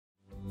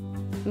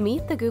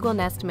Meet the Google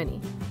Nest Mini,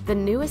 the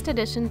newest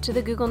addition to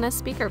the Google Nest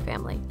speaker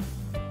family.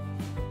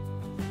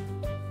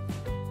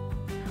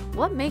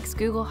 What makes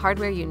Google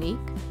hardware unique?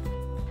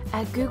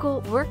 At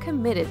Google, we're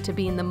committed to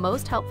being the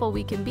most helpful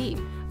we can be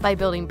by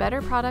building better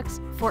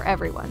products for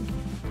everyone.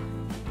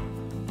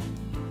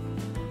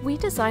 We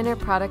design our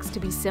products to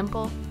be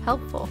simple,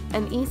 helpful,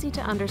 and easy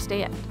to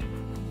understand.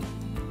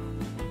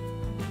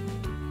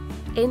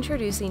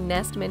 Introducing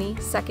Nest Mini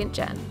 2nd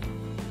Gen,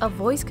 a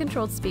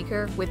voice-controlled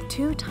speaker with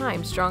 2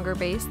 times stronger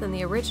bass than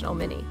the original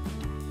Mini.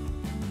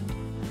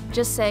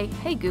 Just say,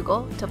 "Hey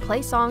Google," to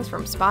play songs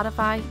from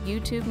Spotify,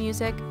 YouTube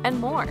Music, and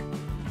more.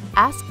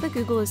 Ask the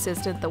Google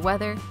Assistant the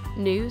weather,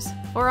 news,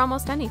 or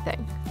almost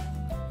anything.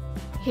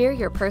 Hear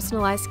your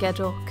personalized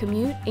schedule,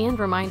 commute, and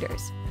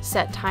reminders.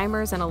 Set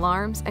timers and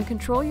alarms, and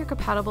control your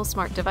compatible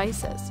smart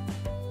devices.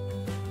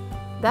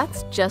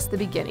 That's just the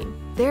beginning.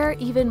 There are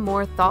even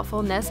more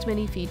thoughtful Nest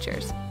Mini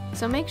features,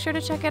 so make sure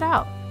to check it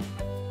out.